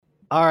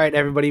All right,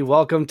 everybody,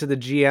 welcome to the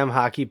GM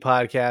Hockey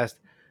Podcast.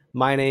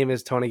 My name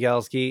is Tony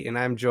Gelski, and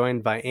I'm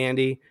joined by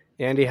Andy.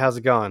 Andy, how's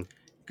it going?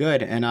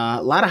 Good, and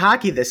a lot of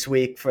hockey this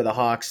week for the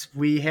Hawks.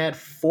 We had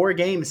 4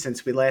 games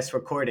since we last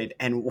recorded,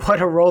 and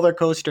what a roller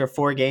coaster of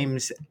 4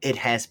 games it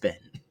has been.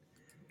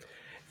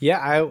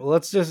 Yeah,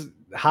 let's just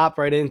hop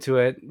right into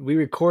it. We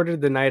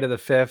recorded the night of the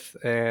 5th,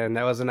 and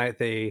that was the night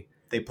they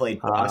played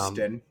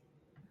Boston.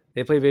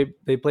 They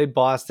played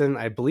Boston.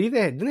 I believe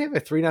didn't they have a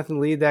 3-0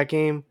 lead that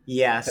game?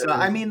 Yeah, so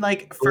I mean,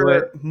 like,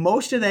 for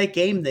most of that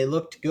game, they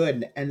looked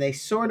good, and they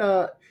sort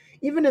of,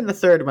 even in the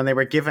third when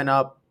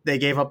they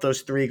gave up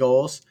those 3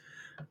 goals,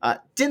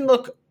 didn't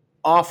look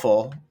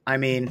awful. I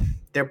mean,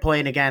 they're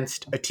playing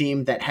against a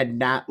team that had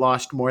not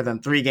lost more than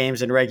 3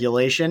 games in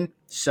regulation,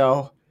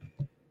 so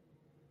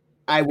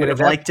I would have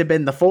liked to have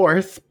been the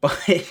 4th,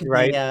 but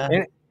right.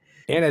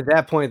 And at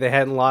that point, they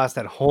hadn't lost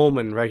at home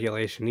in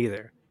regulation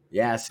either.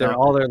 Yeah, so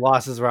all their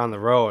losses were on the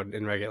road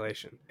in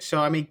regulation.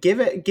 So I mean, give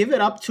it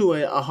up to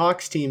a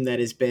Hawks team that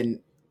has been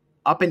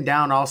up and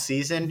down all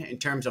season in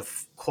terms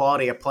of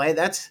quality of play.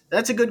 That's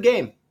a good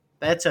game.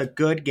 That's a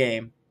good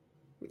game.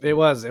 It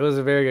was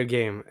a very good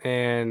game,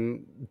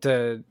 and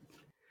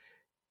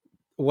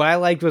what I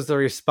liked was the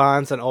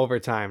response in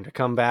overtime to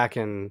come back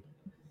and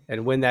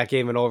win that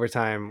game in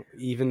overtime,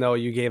 even though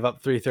you gave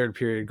up 3 third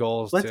period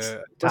goals. Let's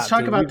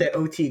talk about the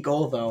OT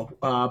goal though.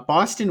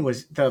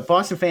 The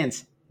Boston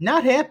fans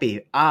not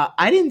happy.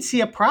 I didn't see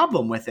a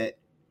problem with it.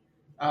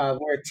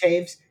 Where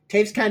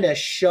Taves kind of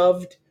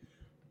shoved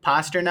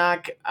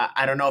Pasternak.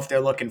 I don't know if they're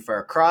looking for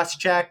a cross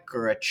check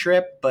or a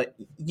trip, but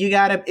you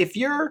gotta if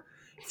you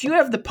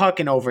have the puck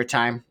in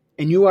overtime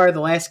and you are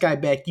the last guy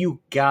back, you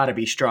gotta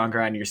be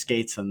stronger on your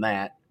skates than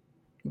that.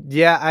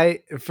 Yeah,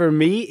 for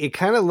me, it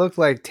kind of looked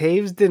like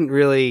Taves didn't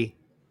really.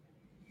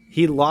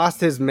 He lost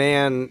his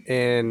man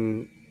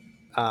and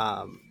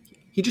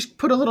he just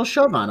put a little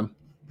shove on him.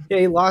 Yeah,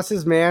 he lost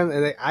his man,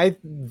 and I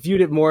viewed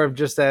it more of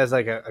just as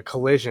like a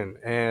collision,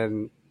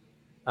 and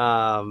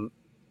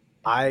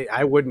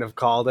I wouldn't have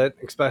called it,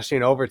 especially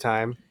in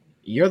overtime.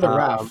 You're the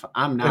ref.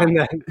 I'm not.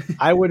 And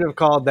I wouldn't have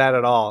called that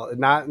at all.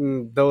 Not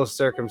in those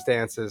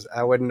circumstances.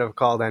 I wouldn't have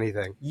called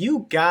anything.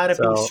 You gotta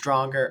be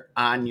stronger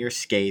on your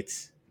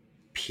skates.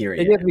 Period.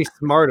 And you have to be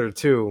smarter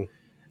too.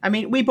 I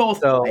mean, we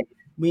both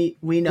we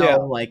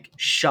know like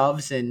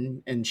shoves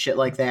and shit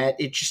like that.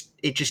 It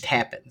just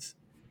happens.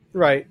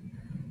 Right.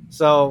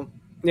 So,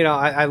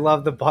 I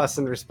love the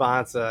Boston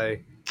response.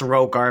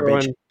 Throw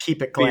garbage,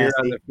 keep it classy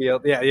on the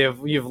field. Yeah,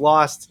 you've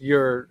lost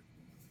your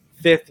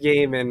 5th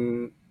game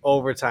in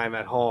overtime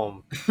at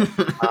home,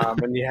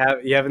 and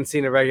you haven't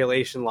seen a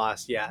regulation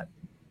loss yet.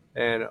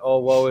 And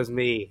woe is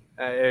me.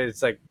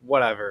 It's like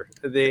whatever.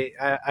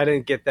 I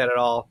didn't get that at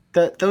all.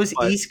 Those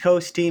East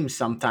Coast teams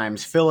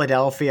sometimes,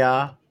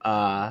 Philadelphia,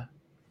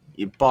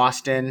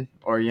 Boston,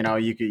 or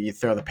you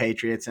throw the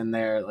Patriots in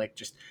there, like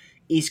just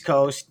East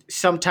Coast.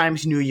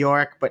 Sometimes New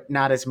York, but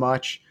not as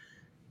much.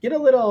 Get a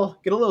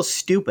little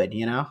stupid,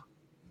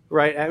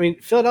 Right. I mean,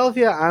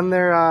 Philadelphia on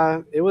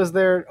their it was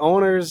their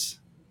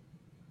owner's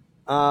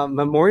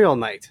memorial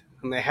night,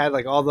 and they had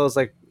like all those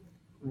like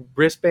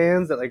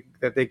wristbands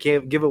that they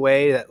give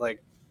away that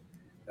like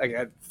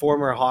at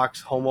former Hawks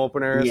home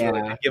openers. Yeah.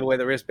 Where they give away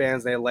the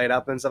wristbands, they light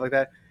up and stuff like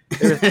that.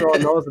 They were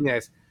throwing those in the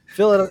ice.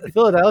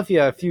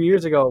 Philadelphia a few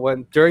years ago,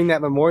 when during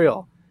that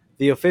memorial,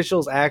 the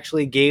officials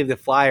actually gave the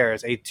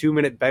Flyers a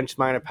 2-minute bench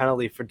minor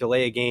penalty for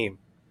delay a game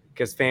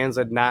because fans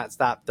would not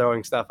stop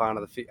throwing stuff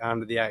onto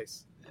the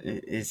ice.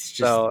 It's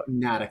just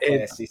not a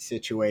classy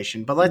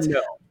situation. But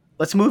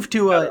let's move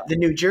to the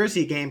New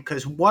Jersey game,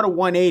 because what a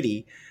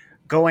 180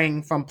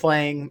 going from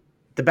playing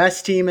the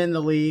best team in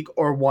the league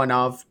or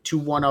to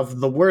one of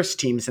the worst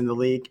teams in the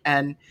league.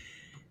 And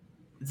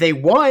they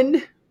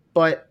won,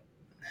 but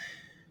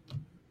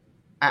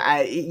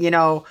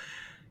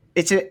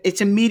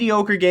it's a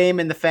mediocre game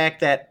in the fact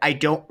that I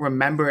don't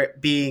remember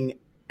it being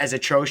as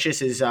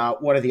atrocious as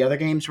one of the other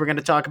games we're going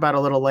to talk about a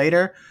little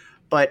later.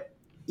 But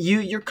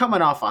you're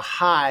coming off a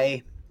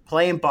high,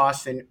 playing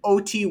Boston,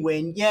 OT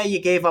win. Yeah, you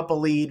gave up a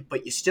lead,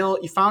 but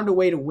you found a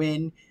way to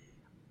win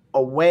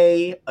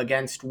away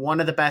against one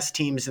of the best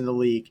teams in the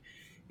league.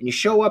 And you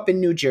show up in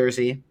New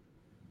Jersey,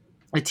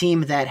 a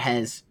team that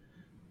has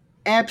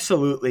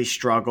absolutely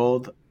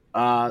struggled.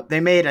 They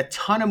made a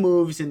ton of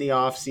moves in the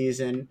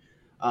offseason,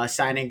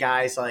 signing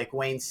guys like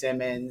Wayne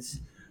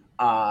Simmons,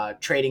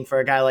 trading for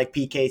a guy like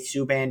PK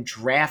Subban,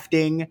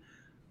 drafting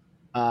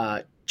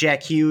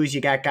Jack Hughes.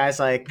 You got guys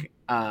like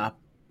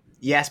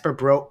Jasper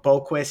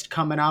Boquist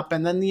coming up.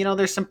 And then,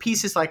 there's some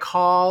pieces like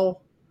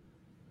Hall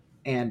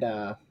and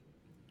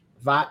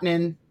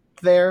Vatanen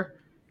there.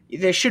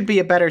 They should be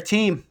a better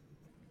team.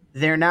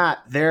 They're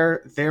not.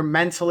 They're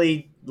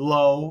mentally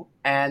low,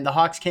 and the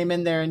Hawks came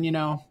in there and,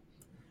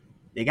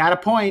 they got a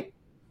point.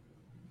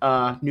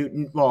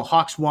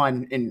 Hawks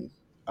won in,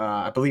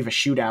 I believe, a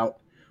shootout.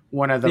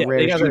 One of the rare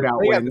shootout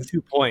wins. They got the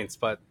 2 points,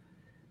 but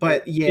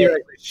yeah, they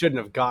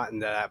shouldn't have gotten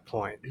to that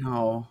point.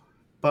 No,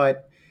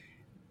 but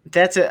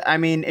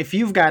if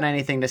you've got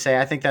anything to say,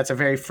 I think that's a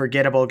very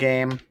forgettable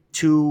game.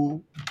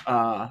 2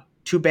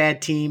 two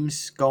bad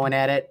teams going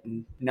at it,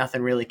 and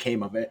nothing really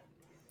came of it.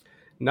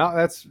 No,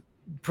 that's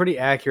pretty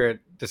accurate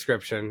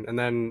description. And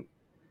then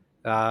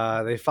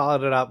they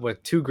followed it up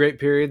with two great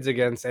periods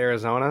against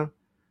Arizona,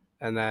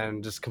 and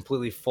then just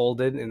completely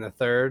folded in the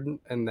third,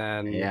 and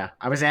then Yeah,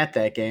 I was at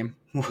that game.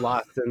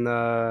 lost in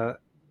the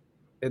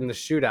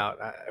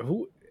shootout.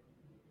 Who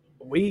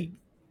we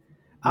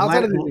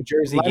outside of the New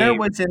Jersey Leonard game?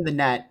 was in the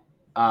net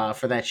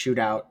for that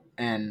shootout,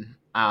 and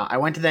I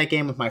went to that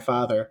game with my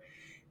father,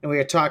 and we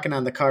were talking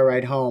on the car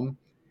ride home.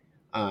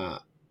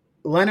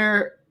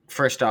 Leonard,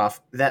 first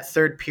off, that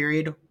third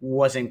period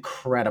was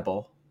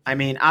incredible. I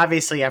mean,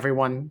 obviously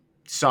everyone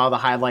saw the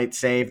highlight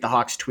save. The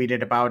Hawks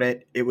tweeted about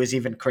it. It was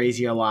even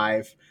crazier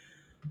live.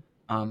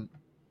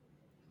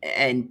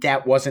 And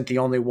that wasn't the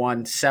only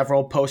one.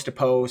 Several post to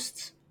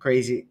posts,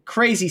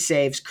 crazy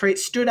saves,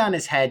 stood on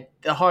his head.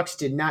 The Hawks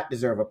did not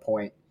deserve a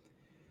point.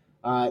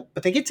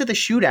 But they get to the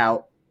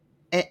shootout,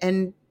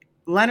 and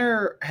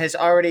Leonard has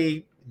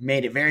already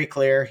made it very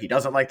clear he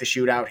doesn't like the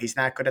shootout. He's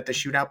not good at the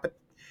shootout, but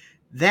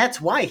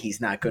that's why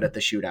he's not good at the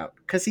shootout,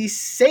 because he's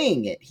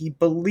saying it. He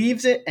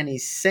believes it, and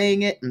he's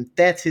saying it, and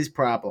that's his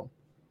problem.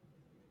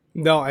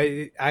 No,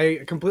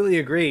 I completely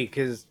agree,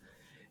 because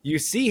you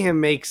see him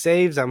make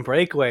saves on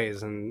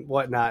breakaways and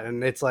whatnot,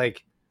 and it's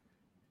like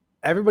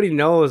everybody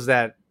knows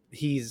that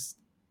he's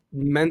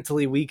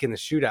mentally weak in the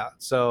shootout.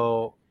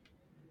 So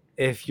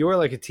if you're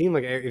like a team,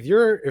 like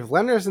if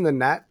Leonard's in the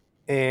net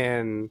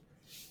and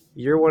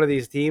you're one of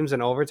these teams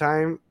in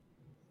overtime,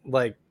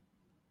 like,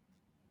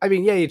 I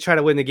mean, yeah, you try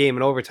to win the game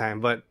in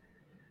overtime, but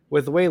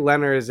with the way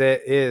Leonard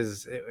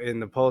is in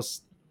the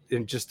post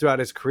and just throughout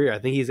his career, I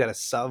think he's got a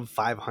sub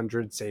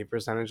 500 save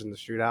percentage in the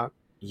shootout.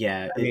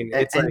 Yeah, I mean,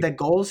 and it's like, the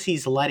goals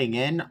he's letting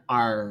in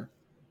are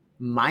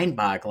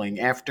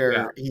mind-boggling.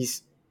 After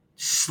he's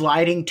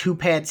sliding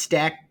two-pad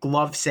stack,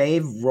 glove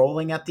save,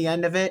 rolling at the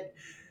end of it,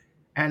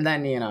 and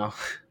then a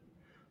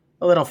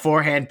little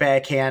forehand,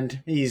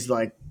 backhand. He's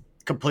like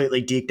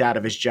completely deked out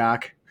of his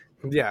jock.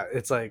 yeah,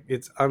 it's like,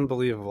 it's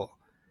unbelievable.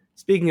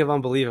 Speaking of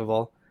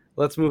unbelievable,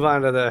 let's move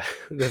on to the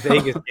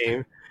Vegas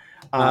game.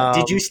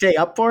 Did you stay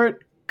up for it?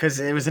 Because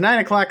it was a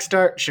 9:00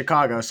 start,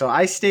 Chicago. So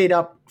I stayed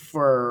up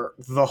for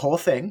the whole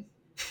thing.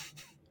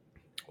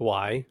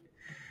 Why?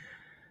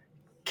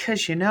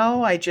 Because I don't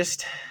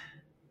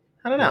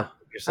know.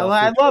 Yourself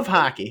I love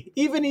hockey.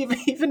 Even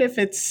if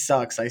it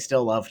sucks, I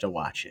still love to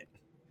watch it.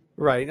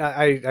 Right,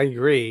 I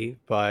agree,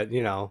 but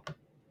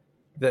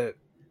the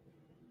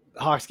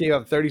Hawks gave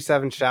up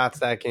 37 shots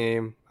that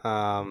game.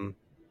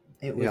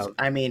 It was.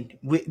 I mean,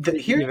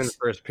 Even the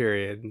first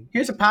period.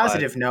 Here's a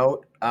positive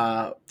note. There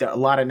are a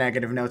lot of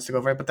negative notes to go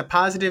over, but the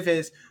positive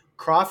is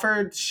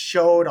Crawford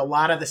showed a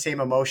lot of the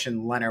same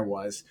emotion Leonard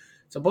was.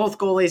 So both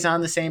goalies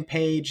on the same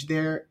page.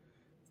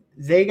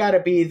 They got to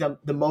be the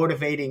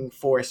motivating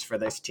force for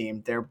this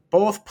team. They're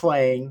both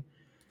playing.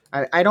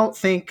 I don't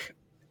think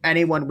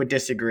anyone would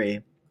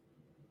disagree.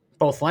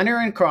 Both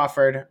Leonard and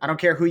Crawford, I don't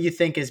care who you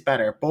think is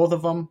better. Both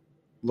of them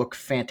look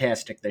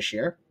fantastic this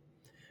year.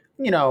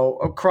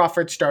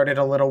 Crawford started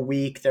a little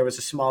weak. There was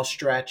a small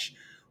stretch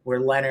where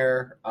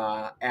Leonard,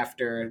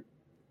 after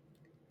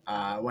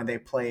when they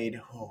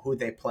played, who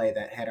they play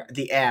that had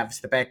the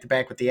Avs, the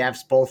back-to-back with the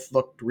Avs, both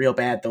looked real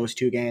bad those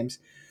two games.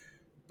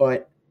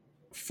 But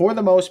for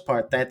the most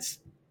part, that's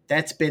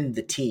been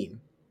the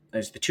team.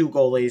 There's the two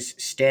goalies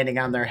standing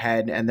on their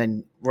head and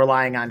then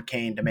relying on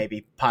Kane to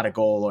maybe pot a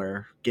goal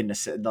or get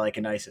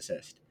a nice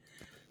assist.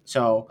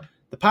 So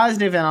the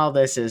positive in all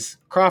this is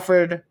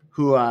Crawford,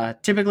 who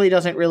typically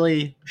doesn't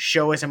really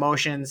show his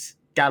emotions,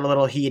 got a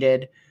little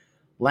heated.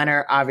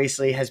 Leonard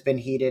obviously has been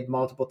heated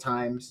multiple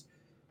times.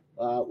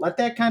 Let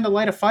that kind of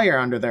light a fire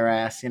under their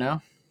ass,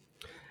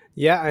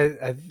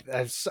 Yeah,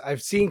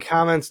 I've seen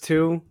comments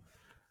too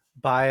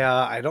by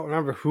I don't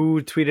remember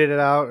who tweeted it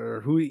out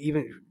or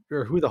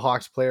who the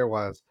Hawks player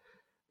was,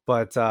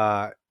 but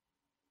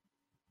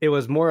it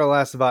was more or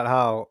less about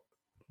how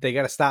they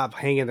got to stop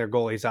hanging their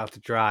goalies out to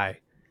dry.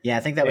 Yeah,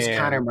 I think that was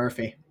Connor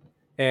Murphy.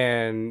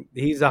 And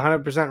he's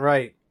 100%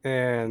 right.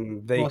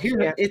 And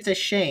it's a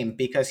shame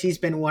because he's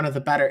been one of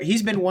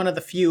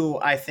the few,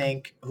 I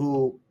think,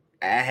 who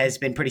has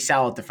been pretty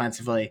solid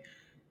defensively.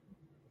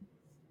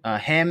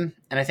 Him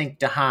and I think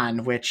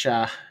DeHaan, which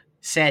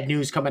sad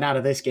news coming out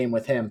of this game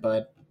with him,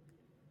 but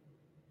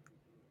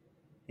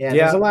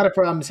there's a lot of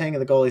problems hanging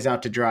the goalies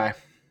out to dry.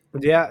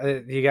 Yeah,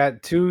 you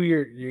got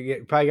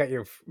two. Probably got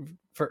your.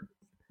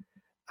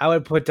 I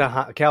would put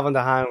Calvin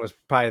DeHaan was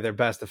probably their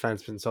best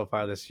defenseman so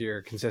far this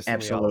year, consistently.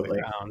 Absolutely. All the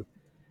way down.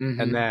 Mm-hmm.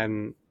 And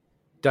then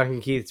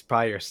Duncan Keith's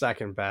probably your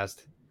second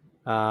best.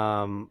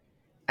 And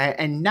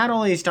not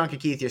only is Duncan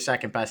Keith your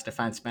second best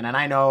defenseman, and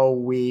I know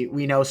we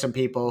know some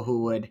people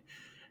who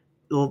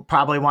will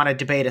probably want to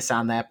debate us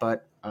on that,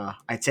 but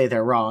I'd say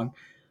they're wrong.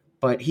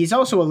 But he's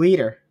also a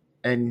leader,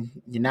 and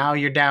now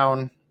you're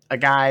down a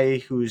guy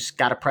who's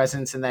got a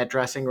presence in that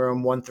dressing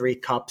room, won 3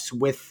 cups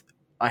with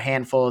a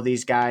handful of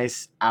these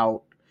guys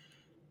out,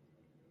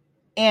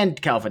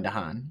 and Calvin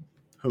DeHaan,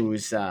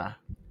 who's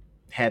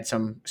had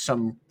some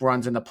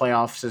runs in the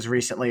playoffs as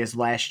recently as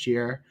last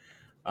year.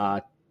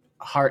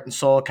 heart and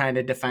soul kind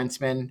of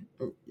defenseman.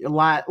 A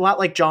lot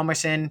like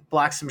Jalmerson,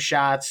 blocks some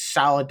shots,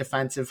 solid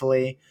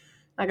defensively.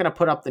 Not going to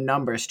put up the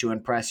numbers to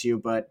impress you,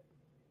 but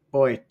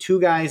boy, two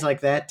guys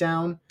like that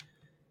down,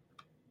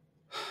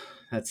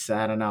 that's,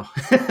 I don't know.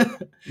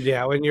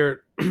 Yeah, when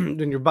your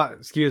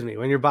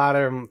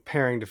bottom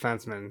pairing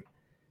defensemen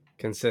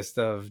consist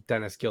of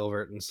Dennis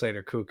Gilbert and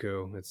Slater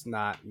Cuckoo, it's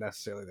not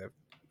necessarily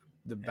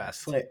the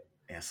best.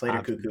 Slater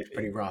Cuckoo is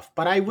pretty rough.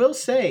 But I will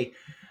say,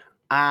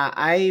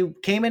 I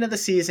came into the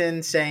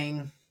season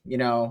saying,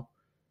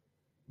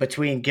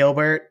 between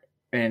Gilbert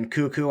and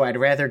Cuckoo, I'd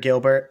rather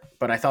Gilbert,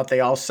 but I thought they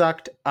all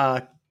sucked.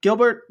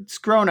 Gilbert's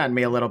grown on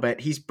me a little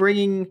bit. He's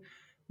bringing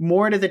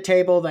more to the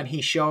table than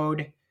he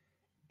showed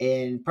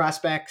in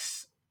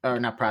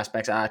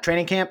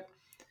training camp.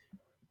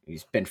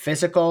 He's been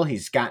physical.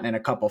 He's gotten in a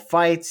couple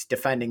fights,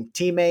 defending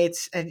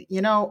teammates. And,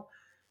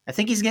 I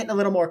think he's getting a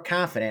little more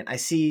confident. I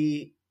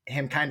see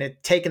him kind of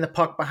taking the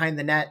puck behind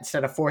the net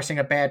instead of forcing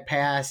a bad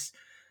pass,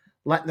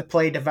 letting the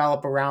play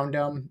develop around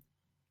him.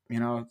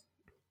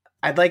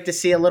 I'd like to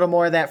see a little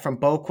more of that from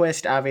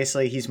Boqvist.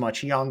 Obviously, he's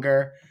much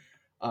younger.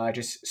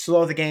 Just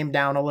slow the game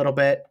down a little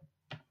bit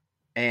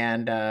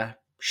and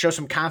show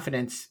some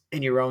confidence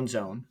in your own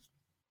zone.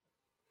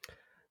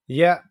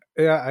 Yeah,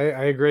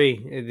 I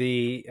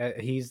agree.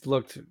 He's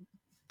looked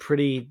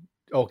pretty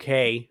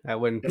okay. I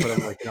wouldn't put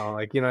him what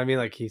I mean?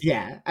 Like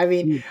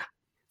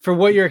for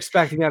what you're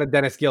expecting out of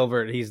Dennis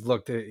Gilbert, he's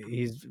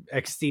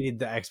exceeded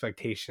the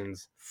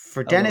expectations.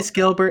 For Dennis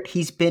Gilbert,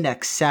 he's been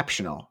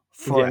exceptional.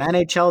 For an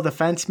NHL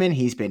defenseman,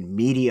 he's been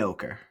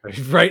mediocre.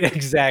 Right,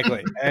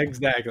 exactly. And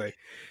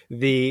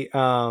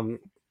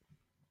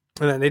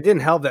then it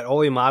didn't help that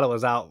Oli Mata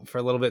was out for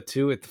a little bit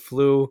too with the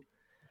flu.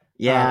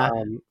 Yeah,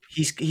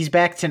 he's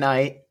back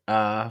tonight.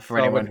 For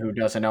anyone who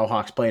doesn't know,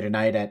 Hawks play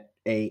tonight at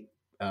 8.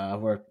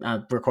 We're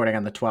recording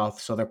on the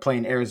 12th, so they're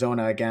playing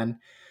Arizona again.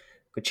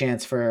 Good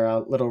chance for a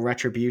little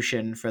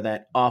retribution for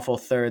that awful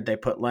third they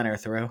put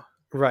Leonard through.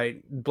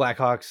 Right,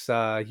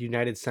 Blackhawks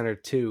United Center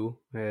 2,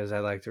 as I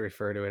like to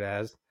refer to it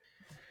as.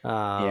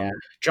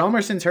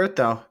 Jalmerson's hurt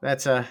though.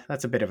 That's a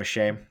bit of a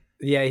shame.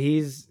 Yeah,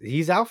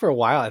 he's out for a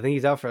while. I think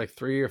he's out for like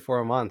 3 or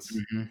 4 months.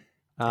 Mm-hmm.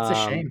 That's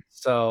a shame.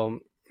 So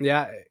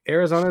yeah,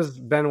 Arizona's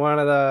been one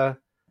of the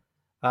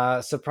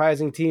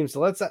surprising teams. So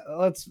let's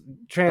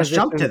transition. Let's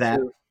jump to that.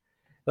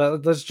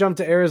 Let's jump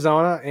to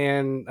Arizona,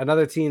 and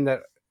another team that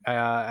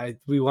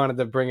we wanted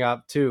to bring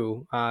up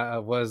too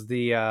was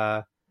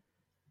the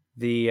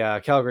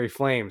Calgary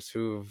Flames,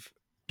 who've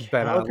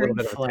been on a little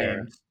bit of a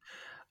tear.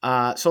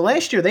 So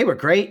last year they were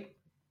great,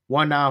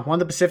 won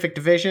the Pacific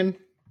Division,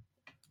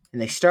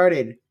 and they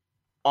started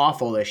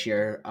awful this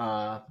year.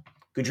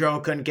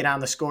 Gaudreau couldn't get on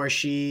the score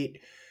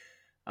sheet.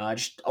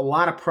 Just a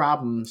lot of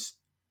problems.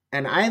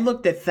 And I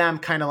looked at them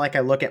kind of like I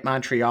look at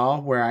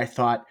Montreal, where I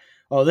thought,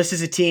 oh, this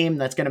is a team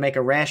that's going to make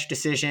a rash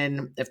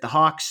decision. If the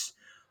Hawks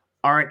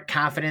aren't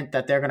confident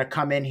that they're going to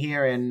come in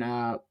here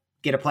and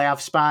get a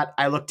playoff spot,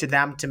 I look to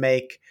them to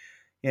make,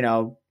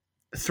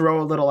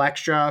 throw a little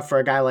extra for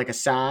a guy like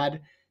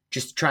Assad,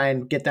 just to try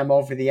and get them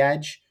over the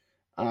edge.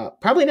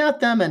 Probably not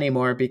them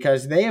anymore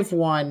because they have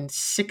won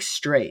 6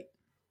 straight.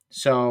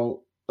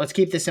 So let's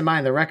keep this in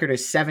mind. The record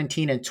is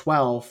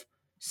 17-12.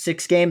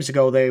 6 games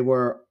ago, they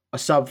were a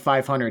sub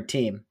 500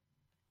 team.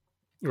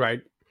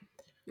 Right.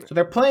 So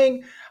they're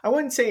playing, I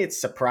wouldn't say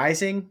it's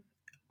surprising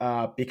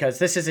because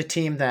this is a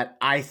team that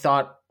I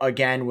thought,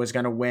 again, was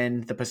going to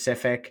win the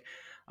Pacific.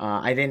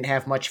 I didn't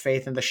have much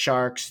faith in the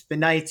Sharks. The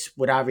Knights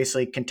would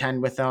obviously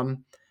contend with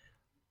them.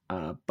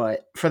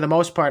 But for the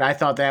most part, I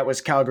thought that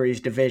was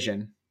Calgary's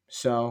division.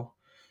 So,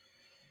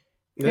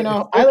 I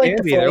like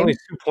the They're only 2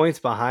 points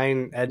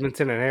behind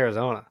Edmonton and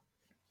Arizona.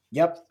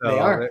 Yep, so they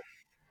are.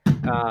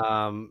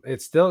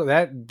 It's still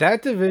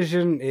that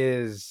division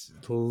is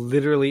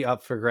literally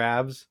up for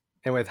grabs,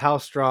 and with how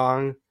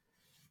strong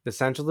the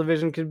Central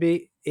Division could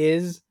be,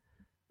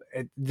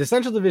 the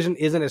Central Division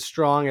isn't as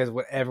strong as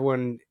what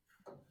everyone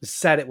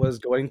said it was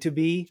going to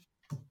be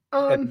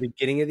at the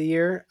beginning of the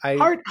year.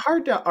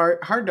 Hard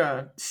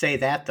to say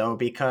that though,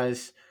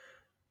 because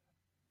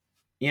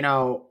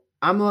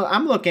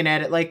I'm looking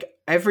at it like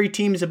every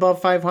team's above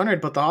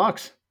 500 but the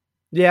Hawks.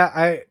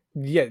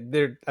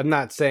 I'm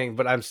not saying,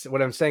 but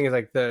what I'm saying is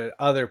like the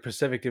other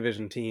Pacific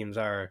Division teams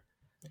are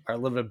a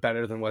little bit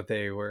better than what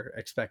they were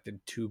expected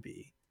to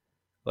be.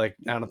 Like,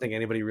 I don't think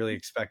anybody really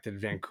expected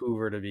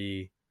Vancouver to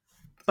be.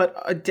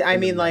 But I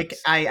mean, like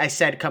I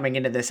said coming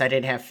into this, I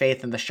didn't have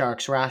faith in the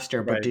Sharks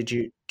roster. But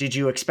right. did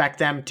you expect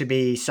them to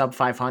be sub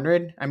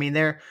 500? I mean,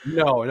 they're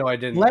no, I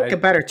didn't. Like a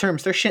better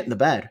terms, they're shit in the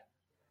bed.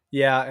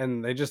 Yeah,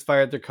 and they just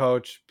fired their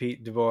coach,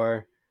 Pete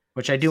DeBoer.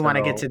 Which I do want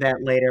to get to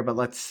that later, but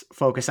let's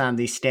focus on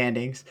these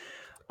standings.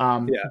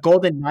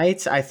 Golden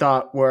Knights, I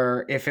thought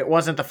were, if it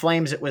wasn't the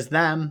Flames, it was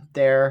them.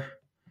 They're,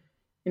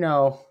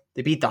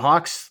 they beat the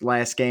Hawks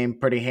last game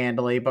pretty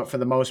handily, but for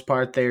the most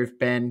part, they've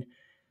been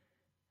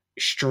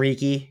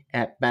streaky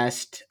at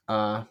best.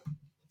 And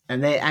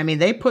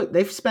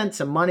they've spent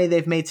some money.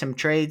 They've made some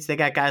trades. They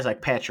got guys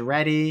like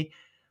Pacioretty,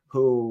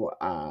 who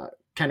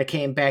kind of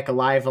came back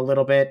alive a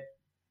little bit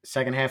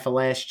second half of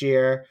last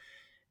year.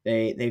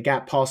 They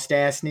got Paul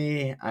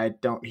Stastny. I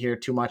don't hear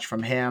too much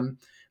from him.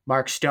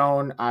 Mark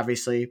Stone,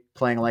 obviously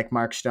playing like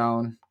Mark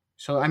Stone.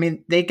 So I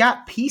mean, they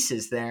got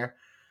pieces there,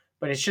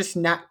 but it's just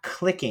not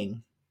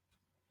clicking.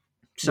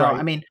 So Right.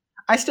 I mean,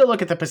 I still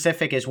look at the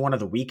Pacific as one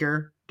of the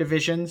weaker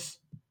divisions.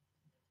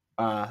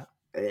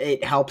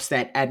 It helps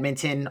that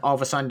Edmonton all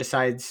of a sudden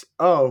decides,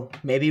 oh,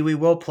 maybe we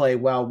will play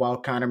well while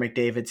Connor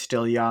McDavid's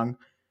still young.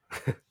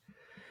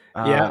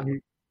 Yeah.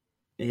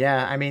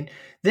 Yeah, I mean,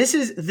 this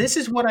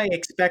is what I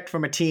expect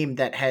from a team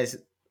that has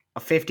a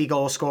 50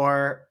 goal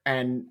scorer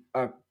and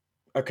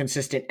a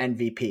consistent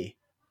MVP.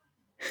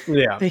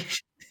 Yeah.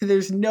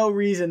 There's no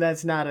reason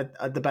that's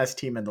not the best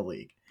team in the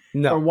league or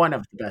No. one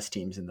of the best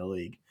teams in the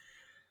league.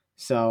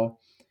 So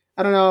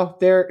I don't know.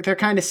 They're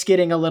kind of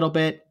skidding a little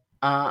bit.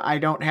 I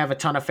don't have a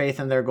ton of faith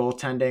in their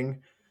goaltending,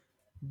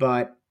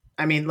 but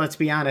I mean, let's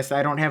be honest.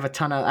 I don't have a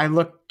ton of. I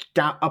look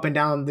up and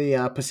down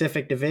the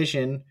Pacific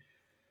Division.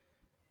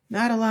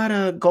 Not a lot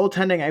of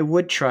goaltending I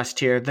would trust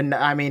here.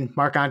 I mean,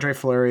 Marc-Andre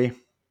Fleury,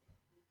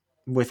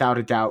 without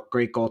a doubt,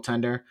 great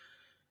goaltender.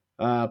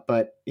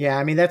 But yeah,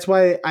 I mean, that's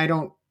why I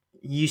don't.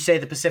 You say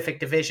the Pacific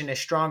Division is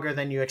stronger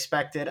than you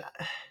expected,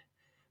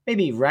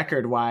 maybe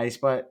record wise,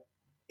 but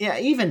yeah,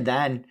 even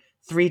then,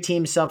 3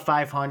 teams sub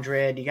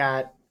 500. You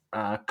got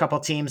a couple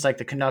teams like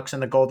the Canucks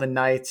and the Golden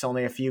Knights,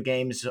 only a few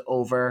games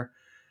over.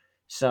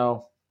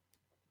 So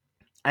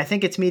I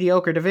think it's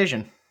mediocre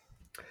division.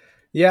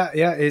 Yeah.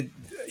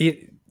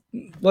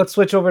 Let's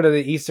switch over to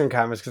the Eastern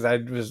Conference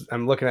because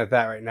I'm looking at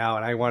that right now,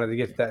 and I wanted to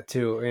get to that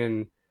too.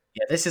 And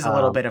Yeah, this is a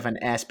little bit of an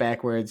ass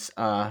backwards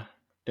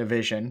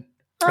division.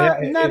 yeah,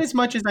 Not as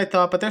much as I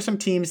thought, but there's some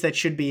teams that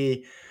should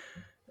be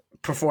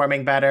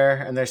performing better,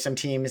 and there's some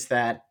teams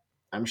that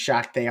I'm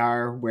shocked they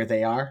are where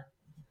they are.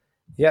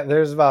 yeah,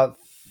 there's about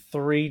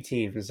 3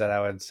 teams that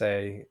I would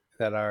say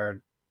that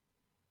are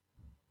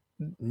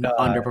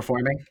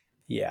Underperforming.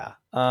 yeah.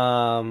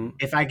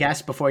 If I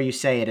guess before you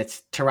say it,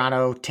 it's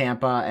Toronto,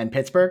 Tampa, and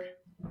Pittsburgh.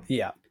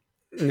 Yeah.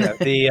 Yeah,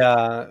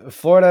 the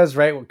Florida is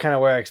right kind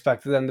of where I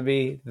expected them to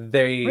be.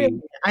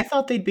 Really? I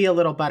thought they'd be a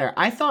little better.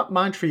 I thought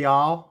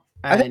Montreal.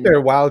 I think they're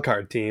a wild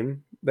card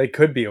team. They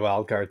could be a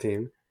wild card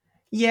team.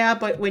 Yeah,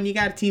 but when you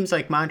got teams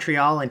like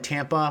Montreal and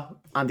Tampa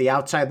on the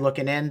outside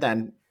looking in,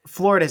 then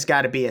Florida's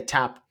got to be a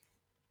top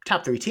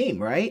 3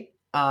 team, right?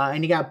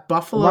 And you got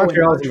Buffalo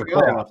Montreal's and in the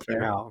Montreal playoffs up there.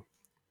 right now.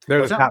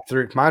 They're the top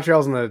 3.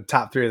 Montreal's in the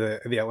top 3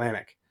 of the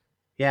Atlantic.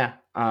 Yeah,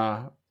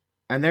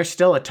 and there's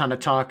still a ton of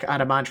talk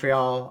out of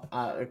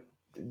Montreal.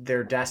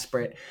 They're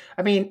desperate.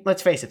 I mean,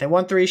 let's face it, they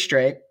won 3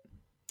 straight,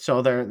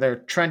 so they're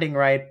trending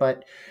right,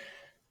 but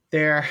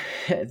they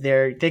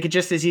could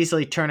just as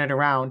easily turn it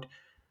around.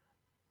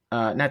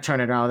 Not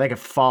turn it around. They could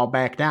fall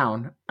back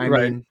down. I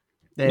mean,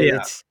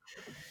 it's.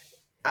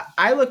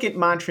 I look at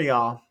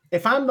Montreal.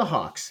 If I'm the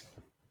Hawks,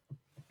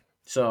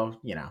 so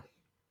you're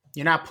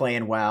not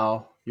playing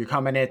well. You're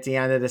coming at the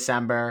end of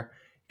December.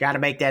 Got to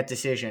make that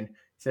decision.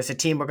 Is this a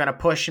team we're going to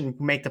push and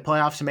make the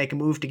playoffs and make a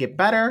move to get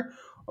better,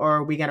 or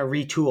are we going to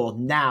retool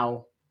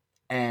now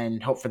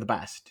and hope for the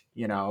best?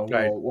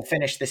 Right. We'll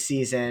finish the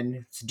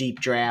season. It's a deep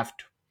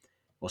draft.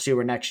 We'll see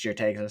where next year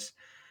takes us.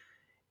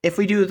 If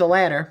we do the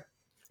latter,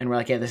 and we're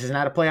like, yeah, this is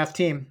not a playoff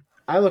team,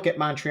 I look at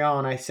Montreal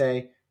and I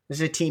say, this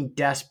is a team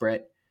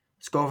desperate.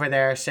 Let's go over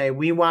there, say,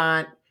 we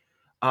want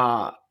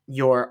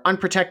your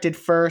unprotected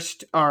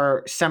first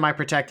or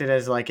semi-protected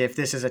as like if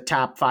this is a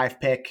top 5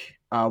 pick,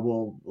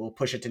 we'll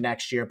push it to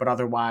next year, but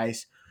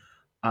otherwise,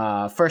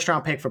 first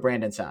round pick for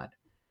Brandon Saad.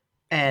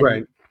 And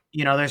right.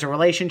 There's a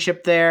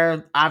relationship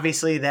there.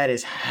 Obviously, that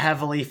is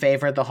heavily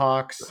favored the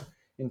Hawks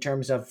in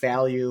terms of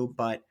value,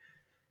 but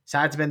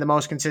Saad's been the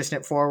most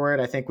consistent forward.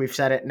 I think we've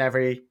said it in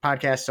every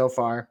podcast so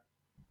far.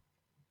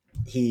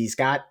 He's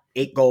got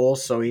 8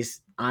 goals, so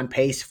he's on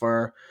pace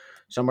for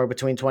somewhere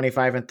between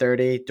 25 and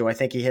 30. Do I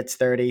think he hits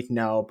 30?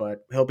 No,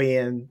 but he'll be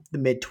in the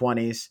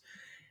mid-20s.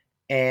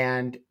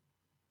 And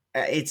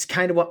it's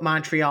kind of what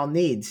Montreal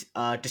needs.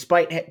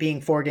 Despite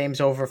being 4 games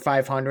over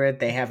 500,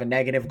 they have a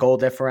negative goal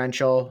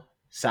differential.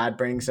 Saad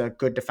brings a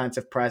good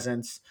defensive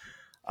presence.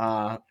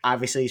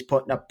 Obviously, he's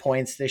putting up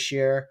points this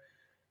year.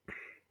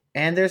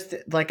 And there's,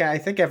 like I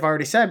think I've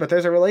already said, but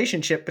there's a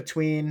relationship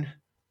between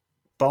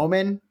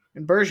Bowman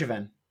and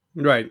Bergevin.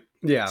 Right.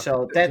 Yeah.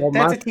 So that's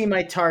a team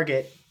I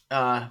target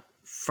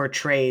for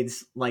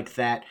trades like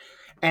that.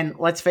 And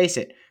let's face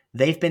it,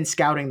 they've been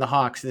scouting the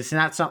Hawks. This is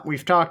not something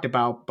we've talked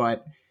about,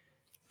 but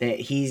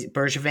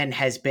Bergevin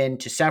has been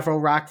to several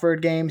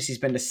Rockford games. He's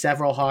been to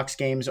several Hawks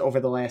games over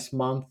the last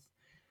month.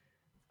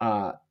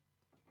 It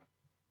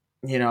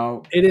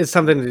is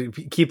something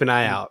to keep an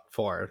eye out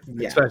for,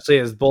 especially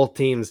as both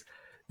teams.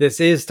 This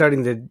is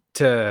starting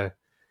to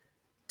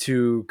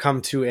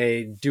come to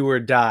a do or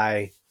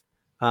die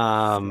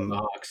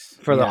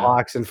for the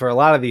Hawks and for a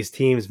lot of these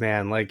teams,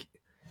 man. Like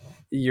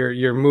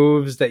your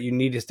moves that you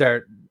need to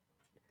start.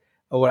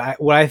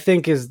 What I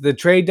think is the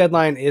trade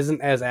deadline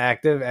isn't as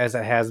active as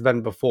it has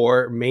been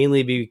before,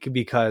 mainly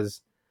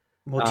because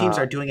teams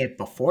are doing it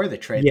before the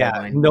trade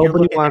deadline.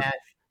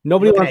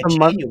 nobody looking wants at a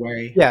month.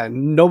 January. Yeah,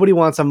 nobody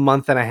wants a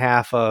month and a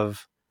half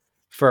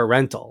for a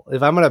rental.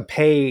 If I'm gonna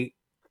pay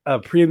a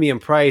premium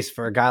price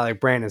for a guy like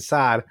Brandon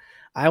Saad,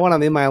 I want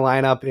him in my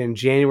lineup in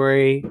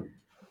January,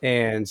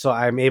 and so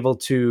I'm able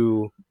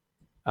to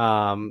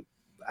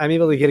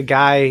get a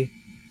guy.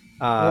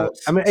 Well,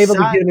 I'm able to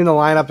get Saad, him in the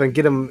lineup and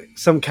get him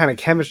some kind of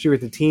chemistry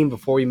with the team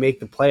before we make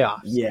the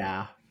playoffs.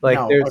 yeah, Like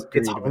no, it's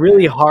agreed with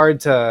really that. hard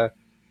to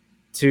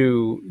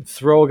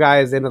throw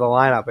guys into the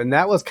lineup, and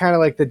that was kind of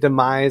like the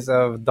demise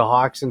of the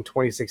Hawks in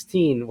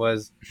 2016.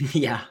 Was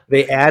Yeah,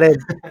 they added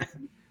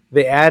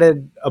they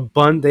added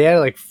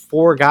like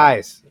 4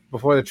 guys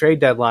before the trade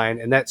deadline,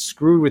 and that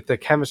screwed with the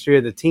chemistry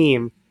of the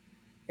team,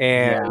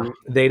 yeah, and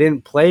they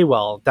didn't play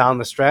well down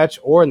the stretch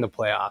or in the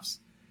playoffs.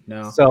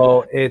 no.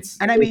 So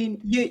And I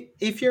mean,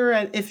 if you're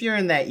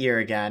in that year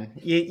again,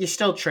 you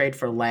still trade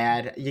for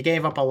Ladd. You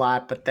gave up a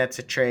lot, but that's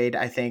a trade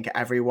I think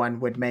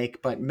everyone would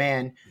make. But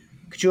man,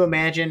 could you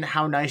imagine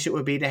how nice it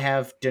would be to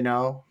have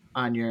Deneau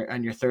on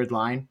your third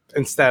line?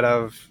 instead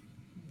of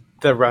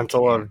the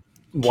rental of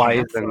Weiss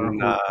Can't for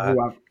and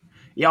whoever.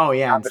 Yeah, oh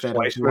yeah, Travis instead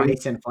of Fleischman,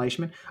 Weiss and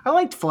Fleischman. I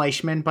liked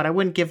Fleischman, but I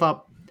wouldn't give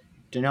up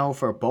Deneau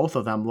for both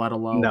of them, let no,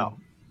 alone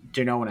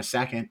Deneau in a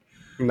second.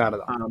 not at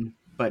all.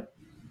 But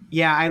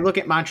yeah, I look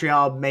at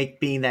Montreal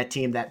being that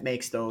team that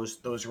makes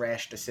those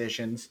rash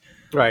decisions.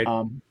 Right.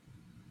 Um,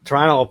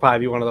 Toronto will probably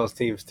be one of those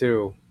teams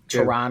too.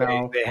 'Cause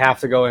Toronto, they have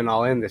to go in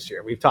all in this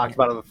year. We've talked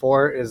about it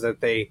before. Is that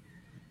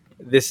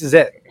this is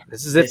it.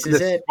 This is it this for is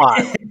this it. spot.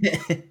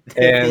 If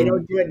they And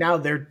don't do it now,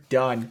 they're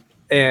done.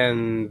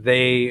 and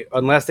they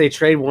unless they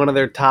trade one of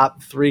their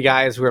top 3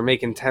 guys who are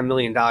making $10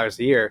 million a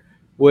year,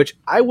 which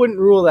I wouldn't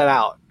rule that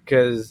out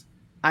because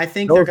I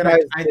think those they're gonna.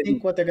 guys I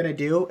think what they're gonna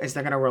do is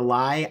they're gonna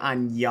rely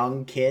on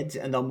young kids,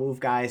 and they'll move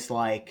guys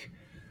like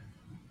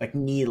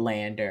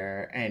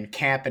Nylander and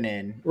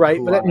Kapanen, right,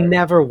 who but that are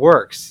never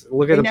works.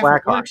 Look at it the never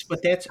works. Blackhawks.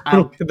 But that's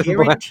I'll Look at the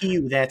guarantee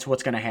you that's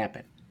what's gonna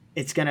happen.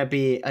 It's gonna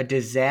be a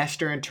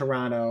disaster in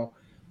Toronto.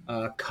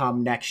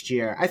 Come next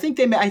year, I think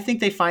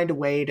they find a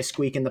way to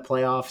squeak in the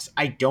playoffs.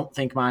 I don't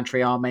think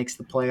Montreal makes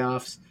the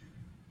playoffs.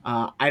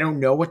 I don't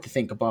know what to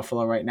think of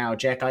Buffalo right now.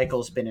 Jack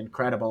Eichel's been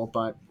incredible,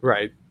 but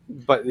Right.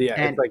 But yeah,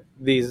 and it's like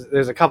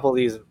there's a couple of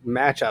these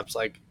matchups.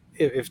 Like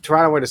if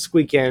Toronto were to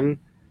squeak in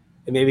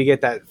and maybe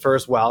get that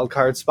first wild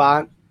card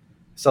spot,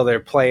 so they're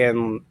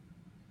playing.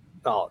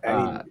 Oh, I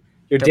mean,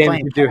 you're they're damn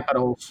playing if you do.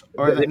 Capitals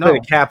or They play no.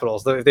 the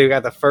Capitals. If they've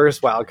got the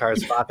first wild card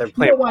spot, they're You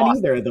playing don't want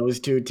Boston. either of those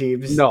two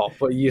teams. No,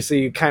 but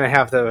you kind of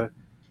have to.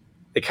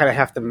 They kind of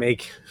have to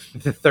make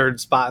the third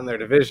spot in their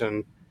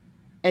division.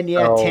 And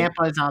yeah, So,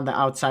 Tampa is on the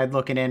outside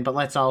looking in, but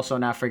let's also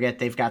not forget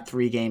they've got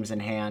 3 games in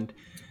hand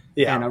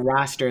yeah, and a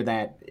roster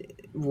that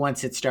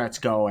once it starts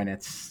going,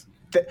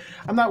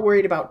 I'm not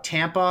worried about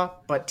Tampa,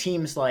 but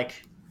teams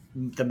like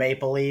the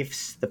Maple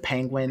Leafs, the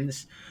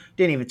Penguins,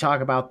 didn't even talk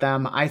about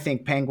them. I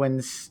think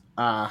Penguins.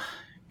 God,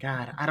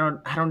 I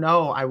don't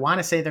know. I want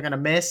to say they're going to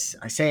miss.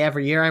 I say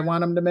every year I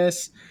want them to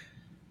miss.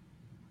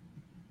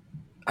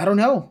 I don't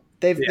know.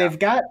 They've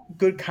got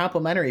good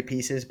complementary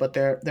pieces, but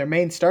their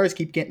main stars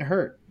keep getting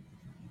hurt.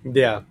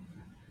 yeah.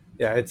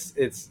 It's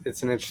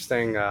an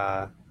interesting.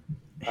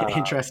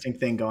 Interesting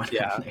thing going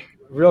Yeah. on there.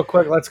 Real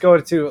quick, let's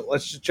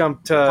just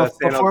jump to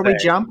San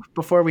Jose.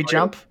 Before we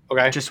jump,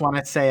 Okay. just want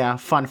to say a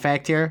fun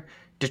fact here.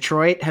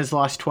 Detroit has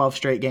lost 12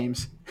 straight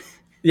games.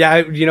 Yeah,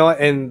 you know what?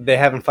 And they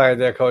haven't fired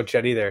their coach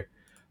yet either.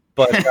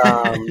 But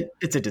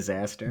It's a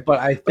disaster. but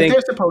I But think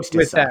they're supposed to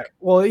with suck. that,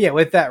 well, yeah,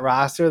 with that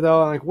roster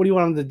though, like, what do you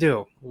want them to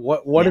do?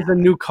 What is a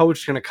new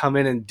coach going to come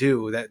in and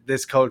do that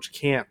this coach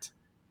can't?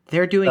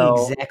 They're doing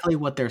So- exactly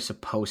what they're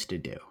supposed to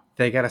do.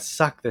 They got to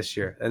suck this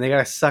year, and they got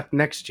to suck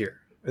next year,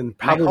 and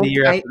I probably the hope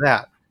year after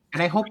that.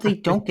 And I hope they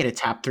don't get a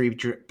top 3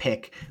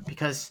 pick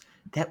because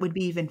that would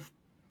be even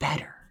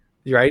better.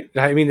 You're right?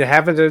 I mean, it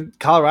happened to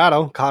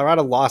Colorado.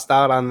 Colorado lost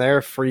out on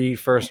their free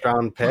first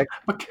round pick.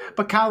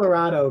 But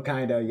Colorado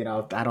kind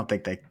of, I don't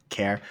think they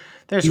care.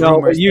 There's No,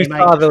 rumors but you they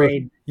saw might the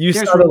trade. you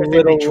There's saw the rumors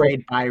they may little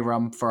trade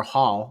Byram for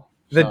Hall.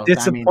 the So, I mean,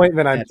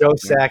 disappointment on that's Joe okay.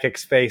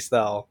 Sakic's face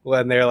though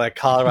when they're like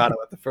Colorado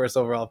with the first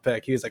overall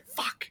pick. He was like,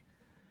 "Fuck,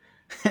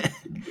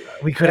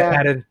 we could have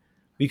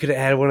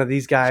added one of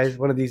these guys,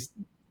 one of these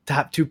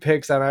top 2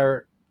 picks on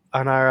our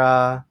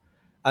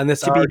on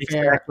this." To be already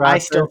fair, stacked I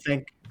roster."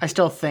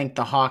 still think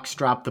the Hawks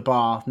dropped the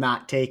ball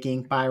not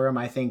taking Byram.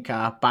 I think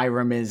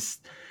Byram is.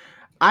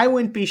 I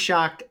wouldn't be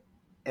shocked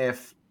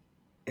if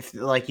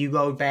like you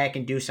go back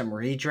and do some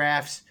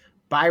redrafts.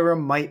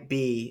 Byram might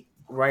be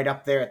right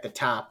up there at the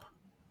top.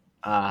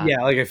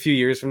 Yeah, like a few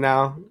years from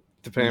now,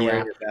 depending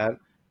where you're at.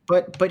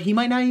 But he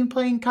might not even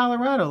play in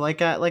Colorado.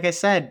 Like I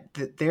said,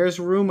 there's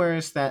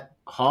rumors that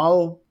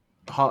Hall,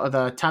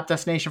 the top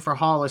destination for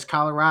Hall is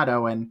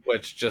Colorado, and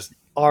Which just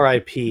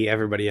RIP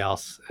everybody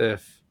else.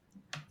 If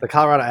the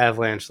Colorado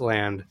Avalanche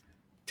land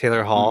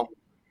Taylor Hall,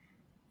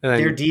 and then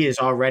their D is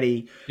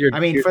already. your- I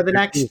mean, your- for the your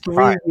next team's 3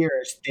 fine.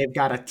 years, they've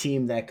got a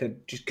team that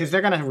could just because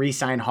they're going to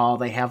re-sign Hall.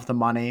 They have the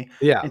money.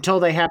 Yeah, Until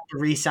they have to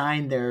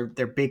re-sign their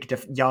big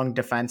young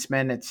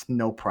defensemen, it's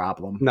no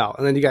problem. no,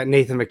 and then you got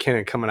Nathan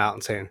McKinnon coming out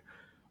and saying,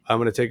 I'm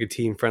going to take a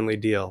team friendly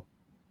deal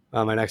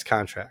on my next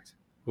contract,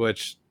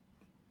 which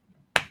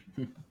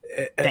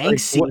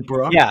Thanks,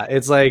 Seabrook. yeah,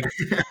 it's like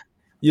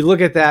you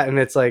look at that and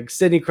it's like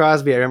Sidney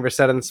Crosby. I remember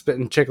said on the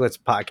Spittin' Chicklets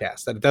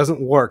podcast that it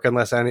doesn't work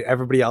unless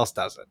everybody else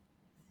does it.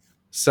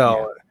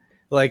 So,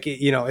 like,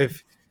 you know,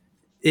 if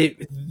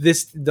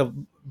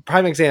the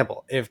prime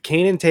example, if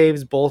Kane and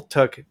Taves both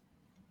took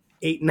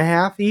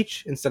 8.5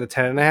 each instead of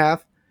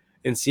 10.5,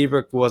 and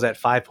Seabrook was at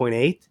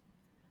 5.8,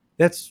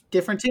 that's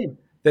different team.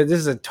 This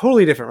is a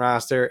totally different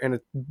roster and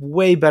a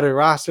way better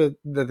roster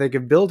that they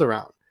could build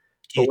around.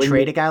 Do you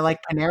trade a guy like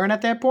Panarin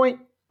at that point?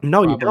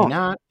 No, Probably you don't.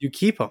 Not. You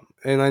keep him,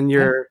 and then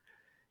you're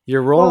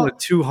rolling with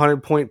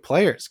 200-point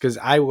players, because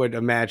I would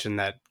imagine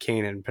that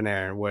Kane and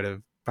Panarin would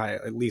have probably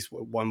at least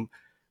one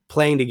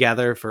playing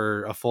together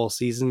for a full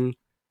season.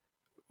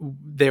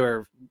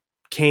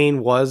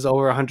 Kane was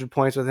over 100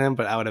 points with him,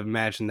 but I would have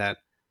imagined that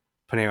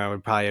Panarin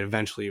would probably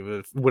eventually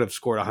would have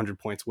scored 100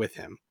 points with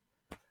him.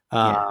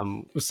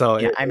 So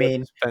yeah, I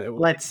mean,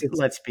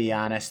 let's be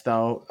honest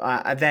though.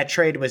 That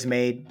trade was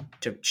made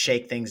to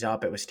shake things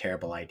up. It was a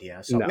terrible idea.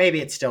 So maybe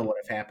it still would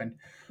have happened.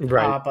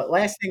 Right. But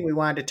last thing we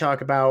wanted to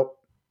talk about,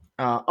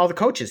 all the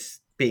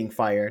coaches being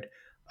fired.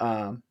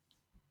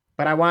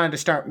 But I wanted to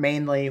start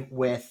mainly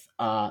with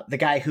the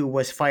guy who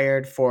was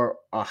fired for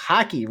a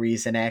hockey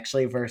reason,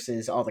 actually,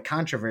 versus all the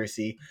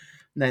controversy.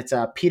 And that's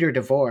Peter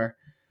DeVore.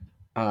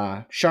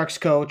 Sharks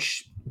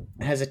coach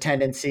has a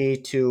tendency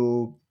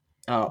to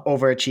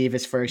overachieve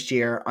his first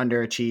year,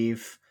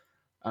 underachieve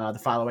the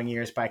following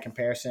years by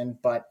comparison.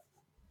 But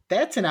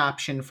that's an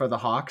option for the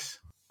Hawks.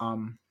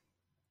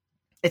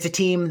 It's a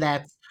team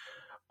that's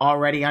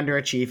already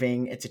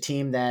underachieving. It's a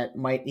team that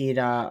might need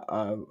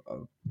a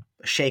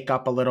shake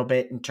up a little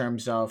bit in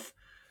terms of,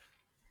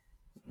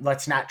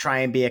 let's not try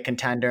and be a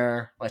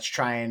contender. Let's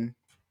try and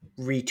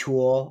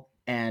retool.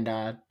 And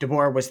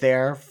DeBoer was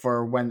there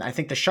for when I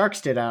think the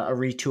Sharks did a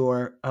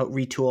retool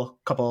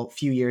a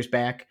few years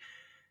back.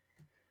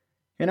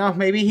 You know,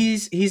 maybe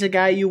he's a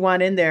guy you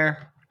want in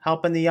there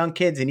helping the young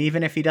kids. And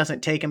even if he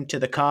doesn't take him to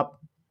the cup,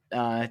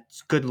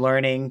 it's good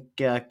learning,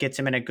 gets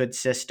him in a good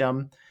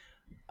system.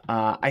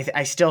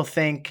 I still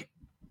think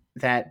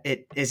that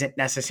it isn't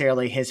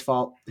necessarily his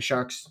fault the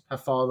Sharks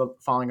have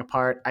falling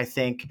apart. I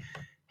think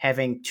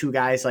having two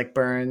guys like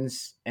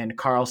Burns and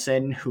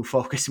Carlson who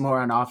focus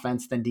more on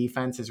offense than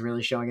defense is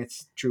really showing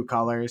its true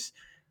colors.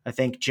 I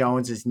think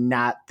Jones is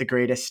not the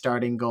greatest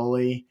starting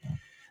goalie.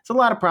 There's a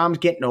lot of problems,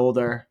 getting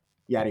older,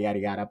 yada, yada,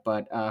 yada.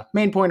 But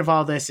main point of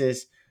all this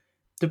is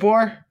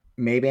DeBoer,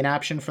 maybe an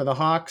option for the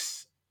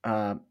Hawks.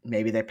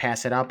 Maybe they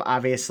pass it up,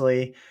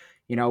 obviously.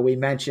 You know, we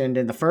mentioned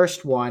in the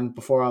first one,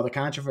 before all the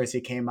controversy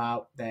came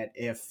out, that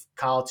if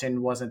Colliton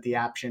wasn't the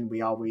option,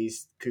 we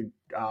always could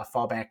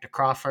fall back to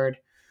Crawford.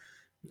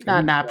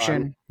 Not an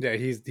option. Yeah,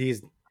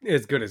 he's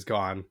as good as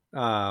gone.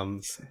 I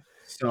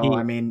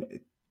mean,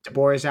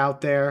 DeBoer is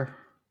out there.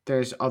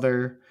 There's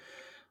other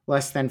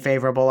less than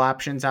favorable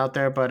options out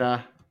there,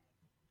 but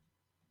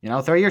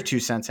throw your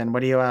 2 cents in. What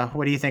do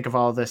you think of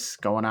all this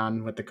going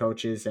on with the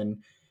coaches,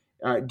 and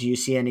do you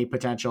see any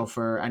potential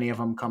for any of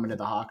them coming to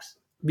the Hawks?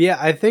 Yeah,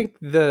 I think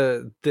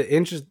the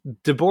interest,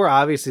 DeBoer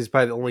obviously is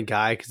probably the only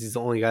guy, because he's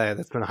the only guy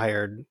that's been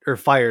hired or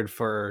fired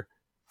for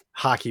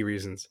hockey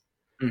reasons.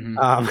 Mm-hmm.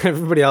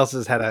 Everybody else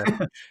has had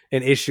an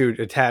issue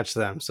attached to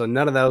them, so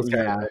none of those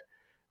guys,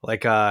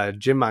 like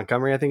Jim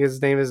Montgomery, I think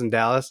his name is in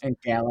Dallas. He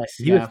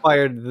was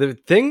fired. The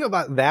thing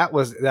about that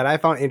was that I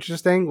found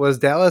interesting was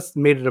Dallas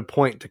made it a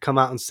point to come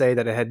out and say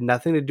that it had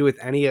nothing to do with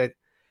any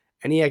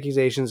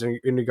accusations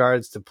in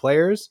regards to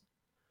players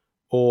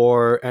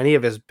or any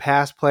of his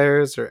past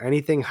players or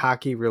anything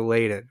hockey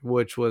related,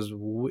 which was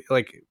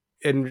like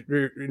in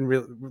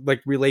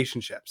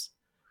relationships.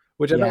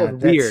 Which I know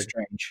is weird,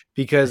 strange.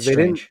 Because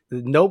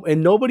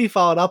nobody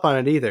followed up on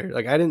it either.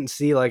 Like, I didn't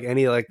see like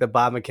any like the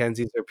Bob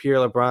McKenzie's or Pierre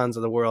LeBruns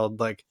of the world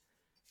like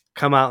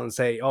come out and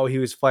say, "Oh, he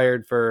was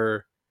fired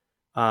for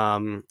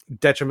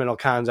detrimental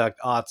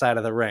conduct outside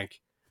of the rink."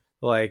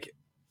 Like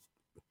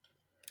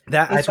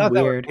that, I thought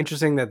weird. That was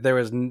interesting that there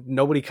was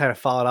nobody kind of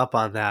followed up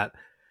on that.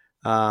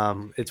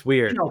 It's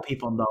weird.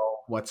 People know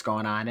what's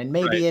going on, and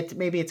maybe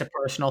it's a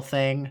personal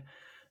thing.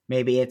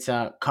 Maybe it's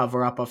a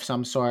cover up of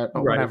some sort,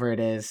 but whatever it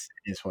is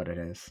what it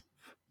is.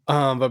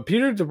 But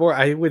Peter DeBoer,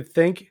 I would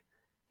think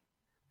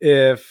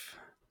if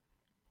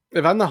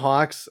I'm the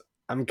Hawks,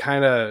 you're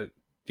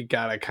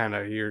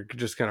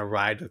just gonna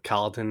ride with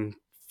Colliton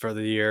for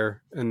the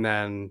year, and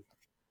then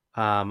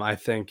I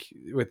think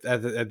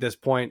at this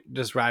point,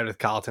 just ride with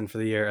Colliton for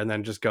the year, and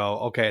then just go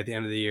okay at the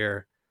end of the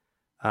year,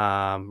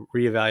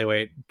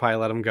 reevaluate, probably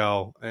let him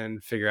go,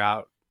 and figure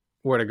out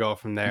where to go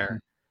from there. Mm-hmm.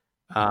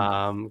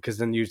 Because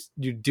then you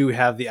do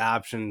have the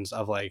options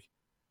of like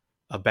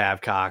a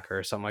Babcock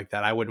or something like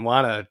that. I wouldn't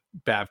want a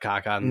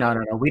Babcock on. No.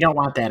 We don't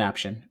want that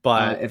option.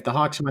 But if the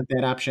Hawks want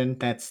that option,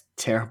 that's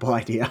a terrible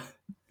idea.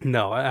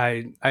 No,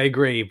 I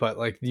agree. But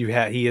like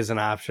he is an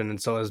option, and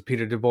so is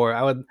Peter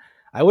DeBoer.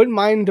 I wouldn't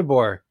mind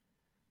DeBoer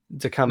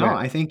to come in. No,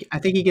 I think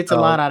he gets a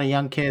lot out of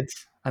young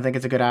kids. I think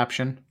it's a good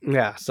option.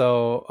 Yeah,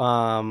 so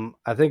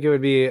I think it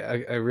would be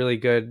a really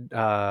good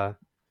thing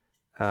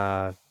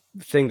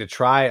to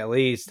try at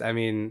least. I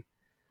mean,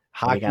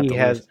 What do you got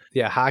to lose?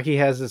 hockey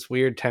has this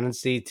weird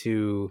tendency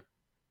to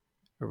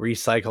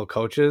recycle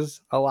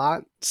coaches a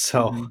lot.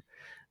 So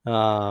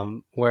Mm-hmm.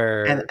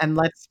 where And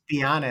let's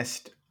be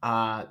honest,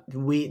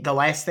 the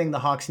last thing the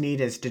Hawks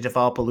need is to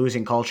develop a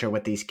losing culture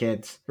with these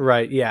kids.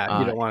 right, yeah,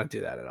 you Uh, don't want to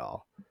do that at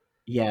all.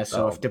 yeah, so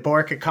So if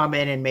DeBoer could come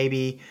in and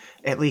maybe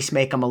at least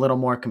make them a little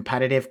more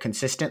competitive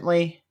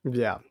consistently,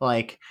 yeah,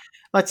 like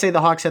let's say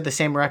the Hawks had the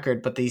same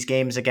record, but these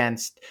games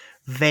against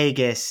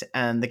Vegas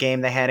and the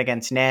game they had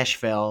against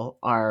Nashville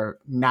are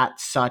not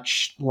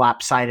such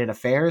lopsided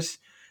affairs,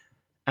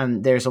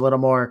 and there's a little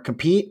more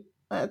compete.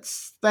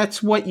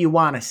 That's what you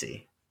want to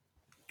see.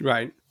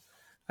 right.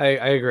 I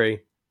agree.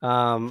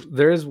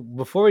 There's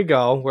before we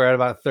go, we're at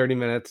about 30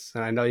 minutes,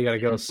 and I know you got to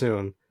go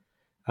soon.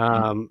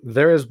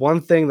 There is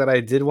one thing that I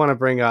did want to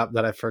bring up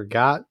that I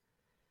forgot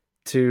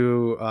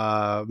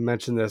to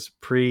mention this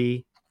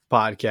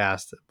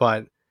pre-podcast,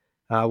 but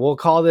we'll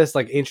call this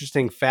like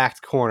interesting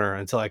fact corner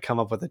until I come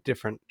up with a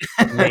different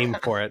name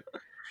for it.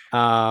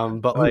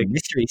 But Oh, like,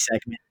 mystery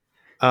segment.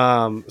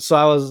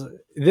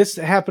 this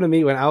happened to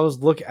me when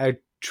I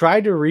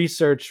tried to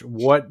research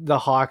what the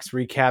Hawks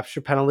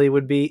recapture penalty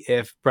would be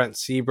if Brent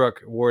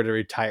Seabrook were to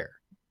retire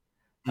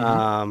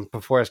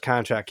before his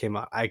contract came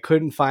out. I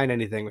couldn't find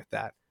anything with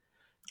that.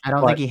 I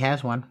don't think he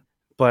has one.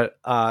 But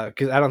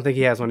because I don't think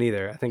he has one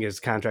either. I think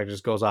his contract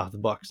just goes off the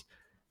books.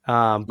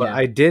 But Yeah.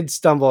 I did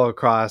stumble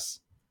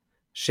across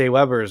Shea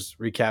Weber's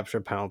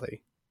recapture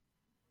penalty.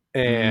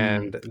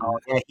 And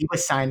Yeah, he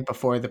was signed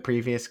before the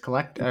previous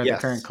the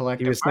yes, current he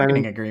collective was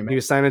bargaining signed, agreement. he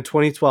was signed in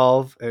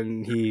 2012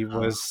 and he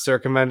was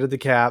circumvented the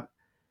cap.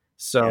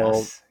 So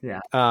Yes. Yeah.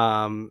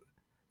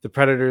 the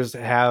Predators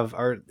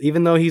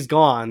even though he's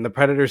gone, the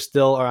Predators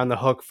still are on the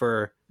hook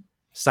for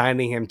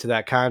signing him to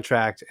that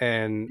contract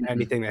and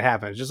anything that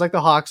happens. Just like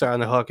the Hawks are on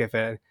the hook if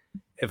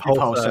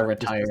Hossa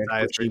retired,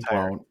 which he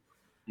won't.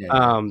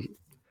 Yeah.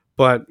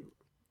 But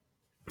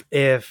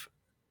if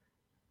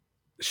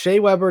Shea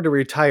Weber to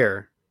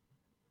retire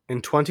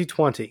in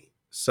 2020,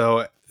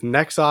 so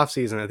next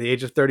offseason at the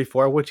age of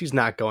 34, which he's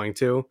not going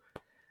to.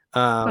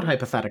 But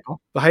hypothetical.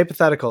 But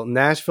hypothetical,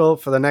 Nashville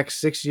for the next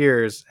 6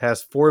 years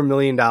has $4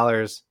 million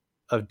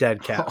of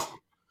dead cap. Oh.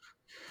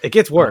 It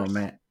gets worse. Oh,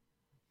 man.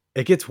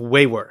 It gets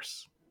way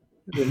worse.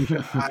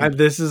 I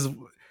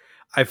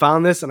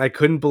found this and I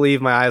couldn't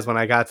believe my eyes when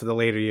I got to the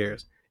later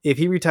years. If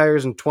he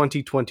retires in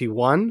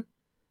 2021,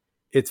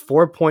 it's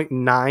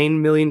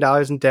 $4.9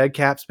 million in dead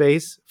cap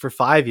space for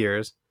 5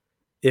 years.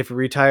 If he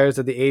retires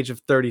at the age of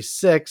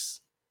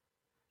 36,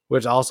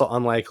 which also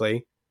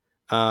unlikely,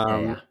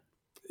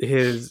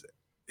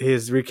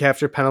 his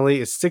recapture penalty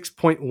is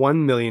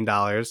 $6.1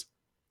 million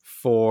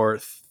for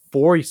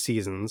 4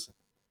 seasons.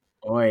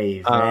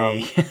 Oy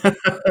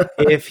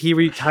If he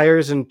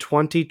retires in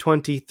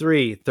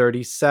 2023,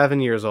 37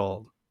 years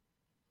old,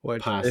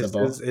 which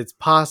it's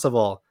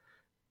possible,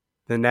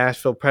 the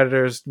Nashville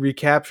Predators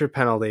recapture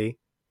penalty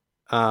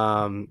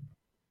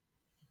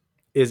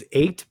is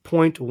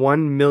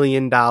 $8.1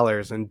 million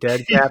in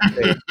dead cap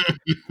space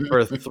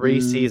for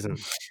 3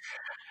 seasons.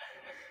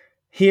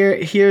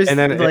 Here's and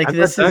then like I'm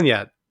this not done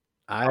yet.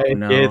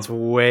 It's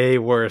way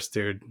worse,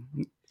 dude.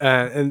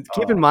 And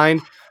keep in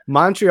mind,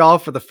 Montreal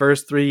for the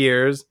first 3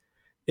 years,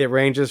 it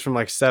ranges from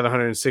like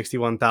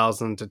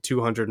 761,000 to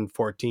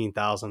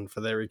 214,000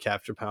 for their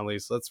recapture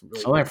penalties. So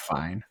they're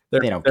fine.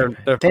 They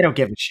don't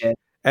give a shit.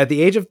 At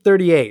the age of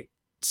 38,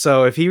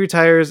 so if he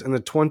retires in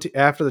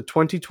after the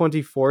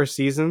 2024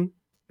 season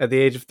at the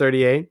age of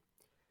 38,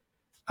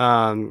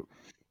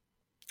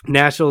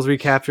 Nashville's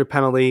recapture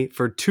penalty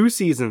for 2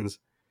 seasons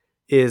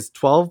is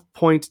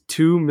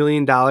 $12.2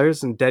 million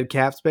in dead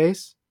cap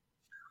space.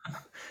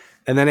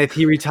 And then if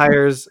he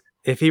retires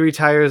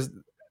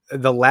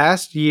the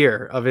last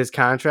year of his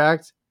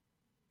contract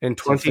in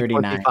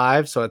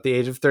 2025, so at the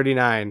age of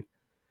 39,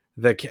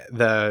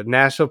 the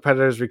Nashville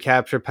Predators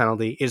recapture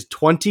penalty is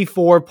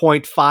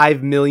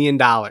 $24.5 million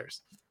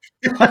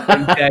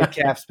in dead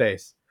cap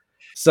space.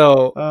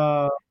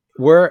 So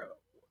we're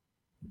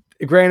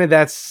granted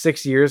that's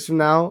 6 years from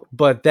now,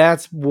 but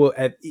that's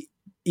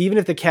even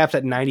if the cap's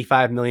at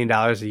 $95 million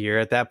a year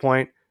at that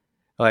point,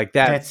 like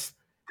that's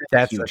a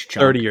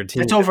 30-year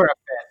team. It's over a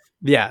fifth.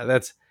 Yeah,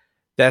 that's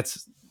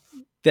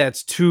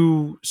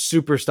 2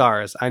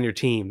 superstars on your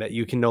team that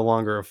you can no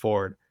longer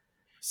afford.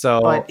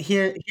 So, but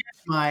here's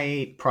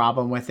my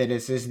problem with it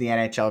is the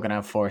NHL going to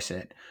enforce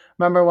it?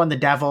 Remember when the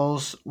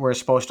Devils were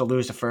supposed to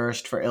lose the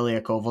first for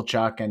Ilya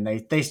Kovalchuk, and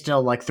they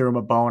still like threw him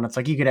a bone? It's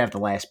like you could have the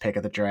last pick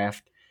of the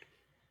draft.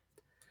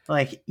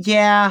 Like,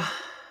 yeah.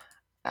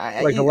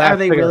 Like the last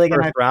pick of the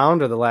first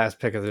round or the last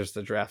pick of just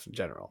the draft in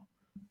general?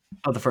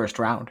 Of the first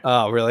round.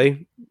 Oh,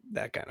 really?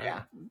 That kind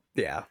of.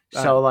 Yeah.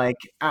 So, like,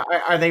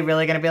 are they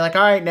really going to be like,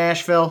 all right,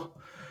 Nashville,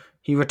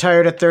 you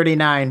retired at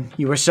 39.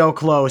 You were so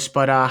close,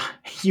 but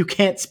you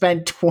can't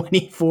spend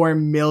 $24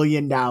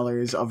 million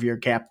of your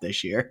cap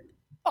this year.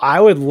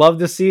 I would love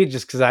to see it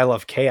just because I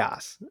love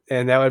chaos,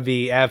 and that would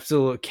be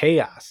absolute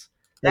chaos.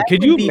 That Like, could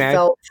would you be imagine?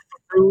 felt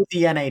through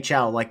the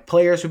NHL. Like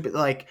players would be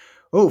like,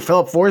 "Oh,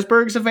 Philip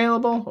Forsberg's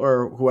available,"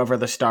 or whoever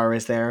the star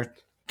is there,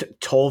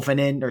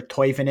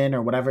 Toivonen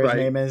or whatever his Right,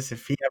 name is.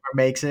 If he ever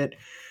makes it,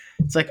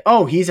 it's like,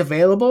 "Oh, he's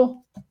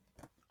available.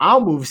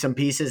 I'll move some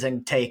pieces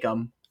and take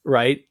him."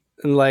 right,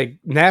 and like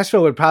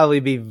Nashville would probably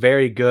be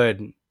very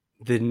good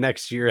the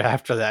next year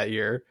after that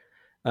year,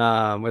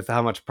 with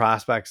how much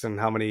prospects and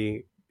how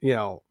many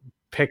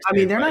picks. I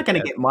mean, they're not going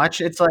to get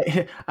much. It's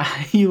like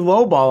you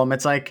lowball them.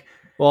 It's like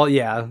Well,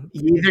 yeah,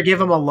 you either give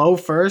them a low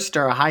first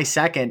or a high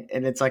second,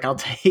 and it's like I'll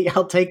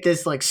take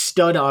this like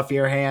stud off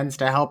your hands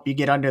to help you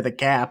get under the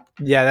cap.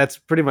 yeah, that's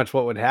pretty much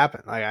what would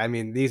happen. Like, I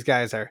mean, these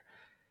guys are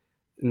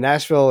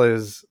Nashville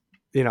is,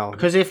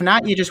 Because if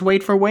not, you just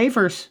wait for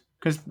waivers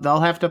because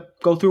they'll have to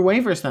go through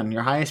waivers then.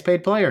 Your highest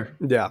paid player.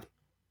 yeah.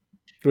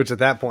 Which at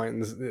that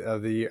point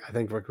of the year, I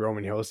think Rick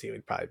Roman Josi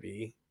would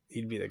probably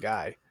he'd be the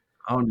guy.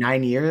 Oh,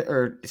 9 years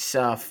or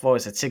what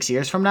was it? 6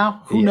 years from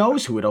now? Who Yeah.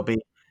 knows who it'll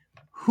be?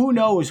 Who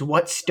knows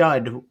what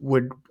stud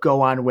would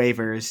go on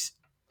waivers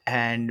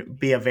and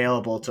be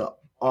available to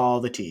all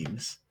the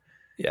teams?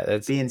 Yeah,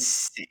 that's Be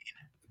insane.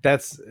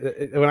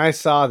 when I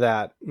saw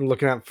that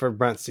looking up for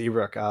Brent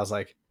Seabrook, I was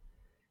like,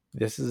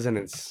 this is an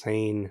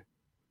insane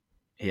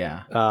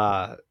Yeah.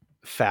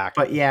 fact.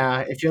 But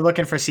yeah, if you're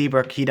looking for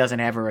Seabrook, he doesn't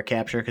have a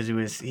recapture because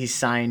he's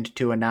signed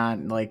to a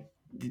non like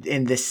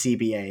in this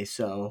CBA.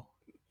 So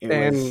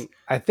And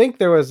I think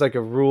there was like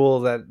a rule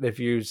that if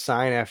you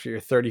sign after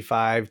you're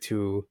 35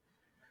 to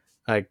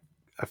like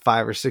a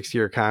 5 or 6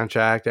 year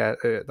contract at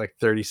like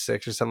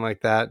 36 or something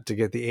like that to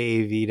get the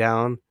AAV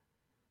down,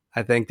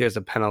 I think there's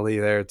a penalty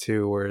there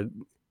too, where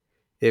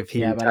if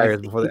he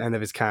retires before the end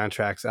of his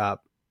contract's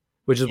up,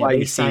 which is why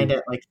he signed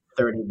at like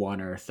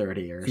 31 or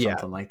 30 or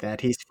something like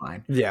that. He's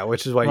fine. Yeah,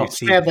 which is why you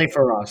see. Sadly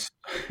for us.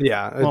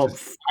 Yeah. Well,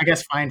 I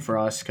guess fine for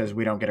us because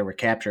we don't get a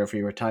recapture if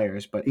he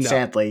retires. But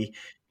sadly,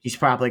 he's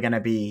probably going to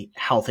be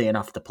healthy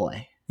enough to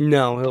play.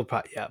 No, he'll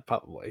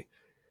probably.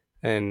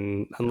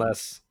 And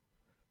unless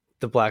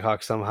the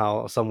Blackhawks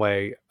somehow, some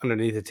way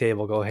underneath the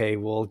table go, hey,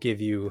 we'll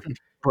give you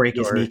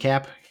his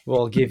kneecap.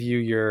 We'll give you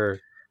your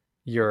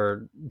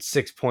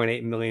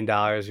 $6.8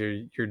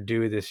 million you're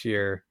due this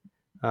year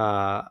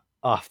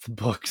off the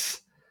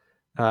books.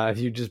 If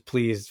you just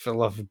please, for the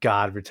love of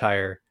God,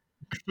 retire.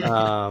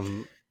 I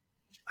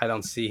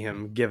don't see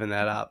him giving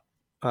that up.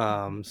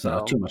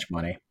 So too much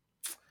money.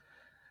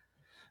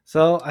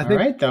 So I think, all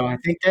right, though. I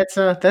think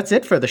that's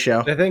it for the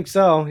show. I think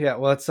so. Yeah.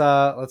 Well,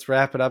 let's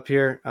wrap it up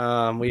here.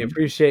 We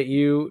appreciate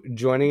you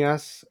joining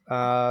us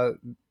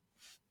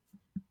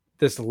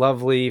this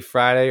lovely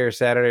Friday or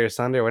Saturday or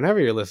Sunday or whenever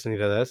you're listening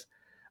to this.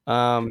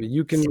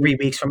 You can 3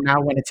 weeks from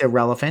now when it's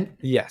irrelevant.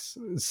 Yes.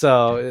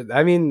 So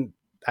I mean,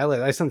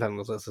 I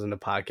sometimes listen to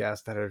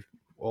podcasts that are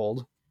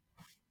old.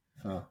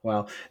 Oh,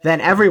 well, then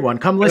everyone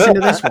come listen to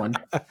this one.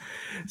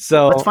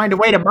 So let's find a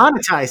way to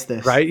monetize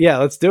this. Right? Yeah,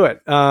 let's do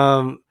it.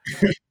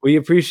 We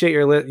appreciate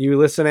you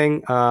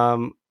listening.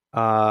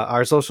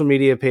 Our social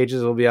media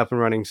pages will be up and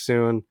running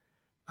soon.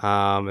 It's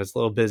a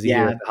little busy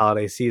here with the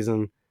holiday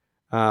season.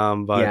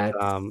 But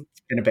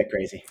it's been a bit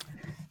crazy.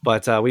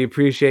 But we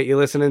appreciate you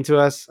listening to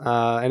us.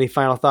 Any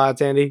final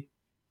thoughts, Andy?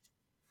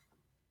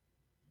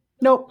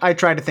 Nope. I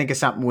tried to think of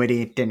something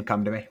witty. It didn't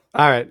come to me.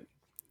 All right.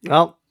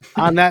 Well,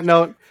 on that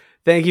note,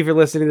 thank you for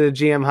listening to the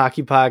GM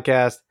Hockey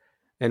Podcast,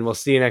 and we'll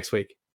see you next week.